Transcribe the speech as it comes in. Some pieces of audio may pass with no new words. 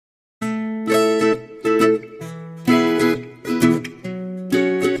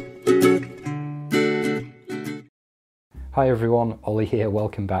Hi everyone, Ollie here,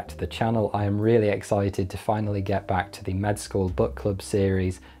 welcome back to the channel. I am really excited to finally get back to the Med School Book Club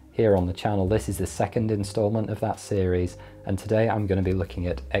series here on the channel. This is the second instalment of that series, and today I'm going to be looking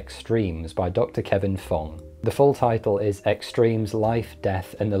at Extremes by Dr. Fong. The full title is Extremes: Life,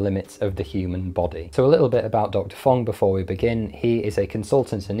 Death and the Limits of the Human Body. So a little bit about Dr. Fong before we begin. He is a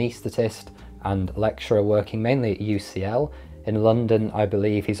consultant anaesthetist and lecturer working mainly at UCL. In London, I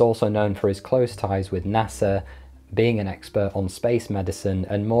believe he's also known for his close ties with NASA, being an expert on space medicine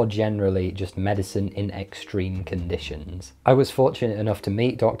and more generally just medicine in extreme conditions. I was fortunate enough to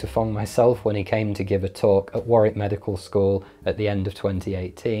meet Dr. Fong myself when he came to give a talk at Warwick Medical School at the end of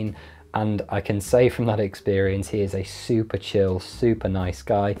 2018, and I can say from that experience he is a super chill, super nice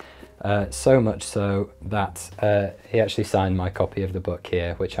guy. So much so that he actually signed my copy of the book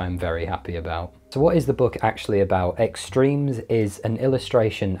here, which I'm very happy about. So what is the book actually about? Extremes is an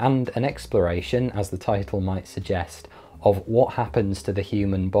illustration and an exploration, as the title might suggest, of what happens to the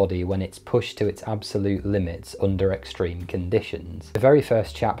human body when it's pushed to its absolute limits under extreme conditions. The very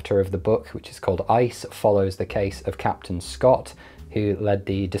first chapter of the book, which is called Ice, follows the case of Captain Scott, who led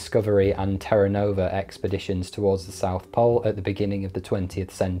the Discovery and Terra Nova expeditions towards the South Pole at the beginning of the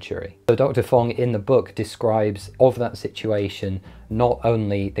 20th century. So Dr. Fong in the book describes of that situation not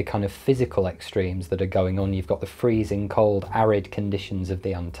only the kind of physical extremes that are going on, you've got the freezing cold, arid conditions of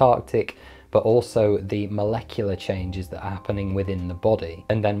the Antarctic, but also the molecular changes that are happening within the body,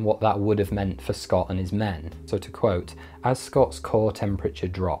 and then what that would have meant for Scott and his men. So to quote, "As Scott's core temperature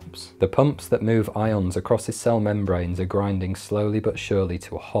drops, the pumps that move ions across his cell membranes are grinding slowly but surely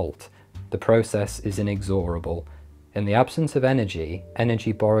to a halt. The process is inexorable. In the absence of energy,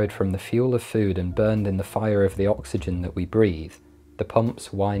 energy borrowed from the fuel of food and burned in the fire of the oxygen that we breathe, the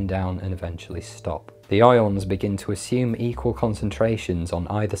pumps wind down and eventually stop. The ions begin to assume equal concentrations on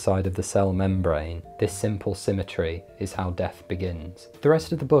either side of the cell membrane. This simple symmetry is how death begins." The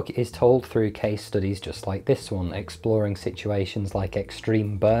rest of the book is told through case studies just like this one, exploring situations like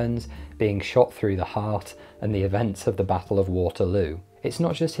extreme burns, being shot through the heart, and the events of the Battle of Waterloo. It's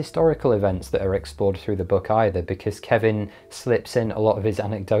not just historical events that are explored through the book either, because Kevin slips in a lot of his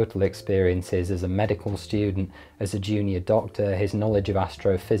anecdotal experiences as a medical student, as a junior doctor, his knowledge of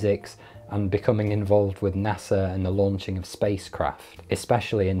astrophysics, and becoming involved with NASA and the launching of spacecraft,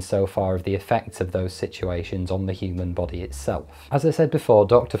 especially insofar of the effects of those situations on the human body itself. As I said before,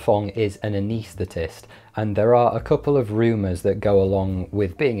 Dr. Fong is an anaesthetist, and there are a couple of rumours that go along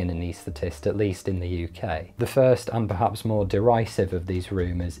with being an anaesthetist, at least in the UK. The first and perhaps more derisive of these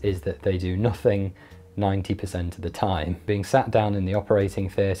rumours is that they do nothing 90% of the time, being sat down in the operating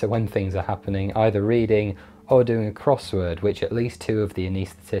theatre when things are happening, either reading or doing a crossword, which at least two of the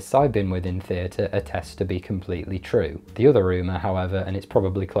anaesthetists I've been with in theatre attest to be completely true. The other rumour, however, and it's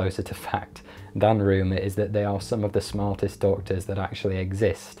probably closer to fact than rumour, is that they are some of the smartest doctors that actually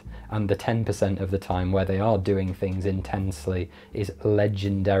exist, and the 10% of the time where they are doing things intensely is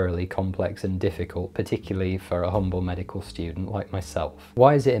legendarily complex and difficult, particularly for a humble medical student like myself.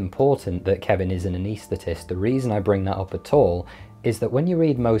 Why is it important that Kevin is an anaesthetist? The reason I bring that up at all is that when you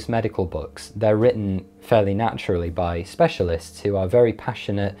read most medical books, they're written fairly naturally by specialists who are very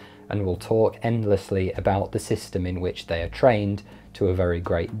passionate and will talk endlessly about the system in which they are trained to a very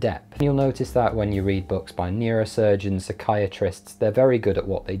great depth. And you'll notice that when you read books by neurosurgeons, psychiatrists, they're very good at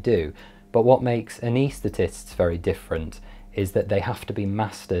what they do. But what makes anaesthetists very different is that they have to be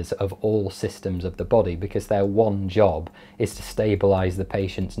masters of all systems of the body, because their one job is to stabilise the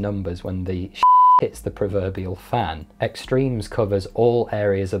patient's numbers when the hits the proverbial fan. Extremes covers all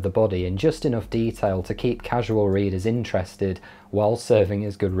areas of the body in just enough detail to keep casual readers interested, while serving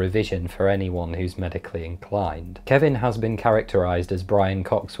as good revision for anyone who's medically inclined. Kevin has been characterised as Brian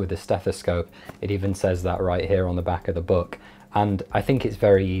Cox with a stethoscope. It even says that right here on the back of the book, and I think it's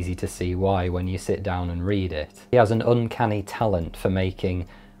very easy to see why when you sit down and read it. He has an uncanny talent for making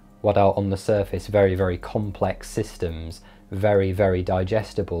what are on the surface very, very complex systems very, very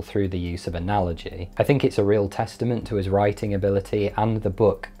digestible through the use of analogy. I think it's a real testament to his writing ability, and the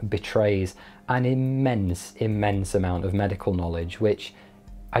book betrays an immense, immense amount of medical knowledge, which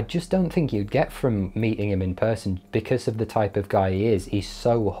I just don't think you'd get from meeting him in person because of the type of guy he is. He's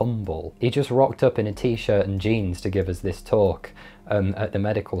so humble. He just rocked up in a t-shirt and jeans to give us this talk at the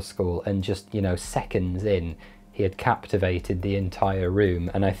medical school, and just, you know, seconds in, he had captivated the entire room,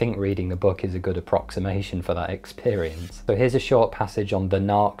 and I think reading the book is a good approximation for that experience. So here's a short passage on the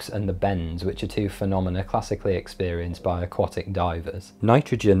Narcs and the bends, which are two phenomena classically experienced by aquatic divers.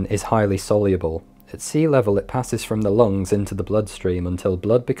 "Nitrogen is highly soluble. At sea level it passes from the lungs into the bloodstream until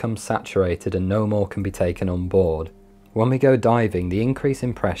blood becomes saturated and no more can be taken on board. When we go diving, the increase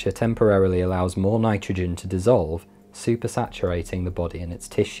in pressure temporarily allows more nitrogen to dissolve, supersaturating the body and its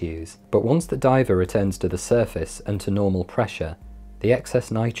tissues. But once the diver returns to the surface and to normal pressure, the excess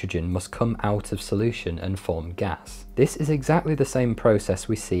nitrogen must come out of solution and form gas. This is exactly the same process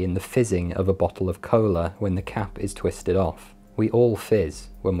we see in the fizzing of a bottle of cola when the cap is twisted off. We all fizz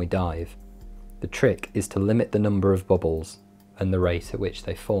when we dive. The trick is to limit the number of bubbles and the rate at which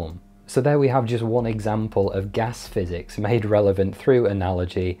they form. So there we have just one example of gas physics made relevant through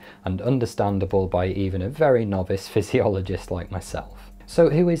analogy and understandable by even a very novice physiologist like myself. So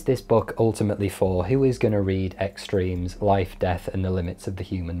who is this book ultimately for? Who is going to read Extremes, Life, Death and the Limits of the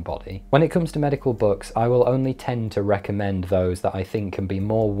Human Body? When it comes to medical books, I will only tend to recommend those that I think can be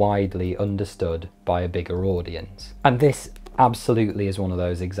more widely understood by a bigger audience. And this absolutely is one of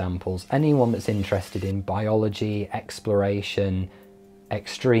those examples. Anyone that's interested in biology, exploration,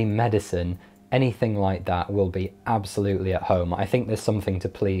 extreme medicine, anything like that will be absolutely at home. I think there's something to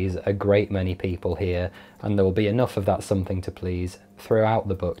please a great many people here, and there will be enough of that something to please throughout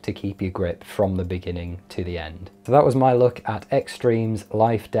the book to keep your grip from the beginning to the end. So that was my look at Extremes,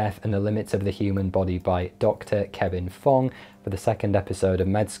 Life, Death and the Limits of the Human Body by Dr. Fong for the second episode of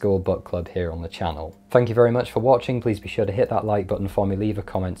Med School Book Club here on the channel. Thank you very much for watching. Please be sure to hit that like button for me, leave a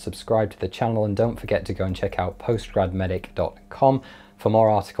comment, subscribe to the channel, and don't forget to go and check out PostGradMedic.com for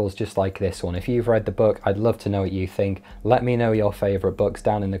more articles just like this one. If you've read the book, I'd love to know what you think. Let me know your favourite books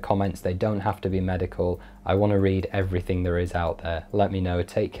down in the comments. They don't have to be medical. I want to read everything there is out there. Let me know.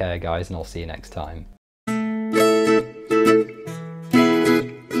 Take care, guys, and I'll see you next time.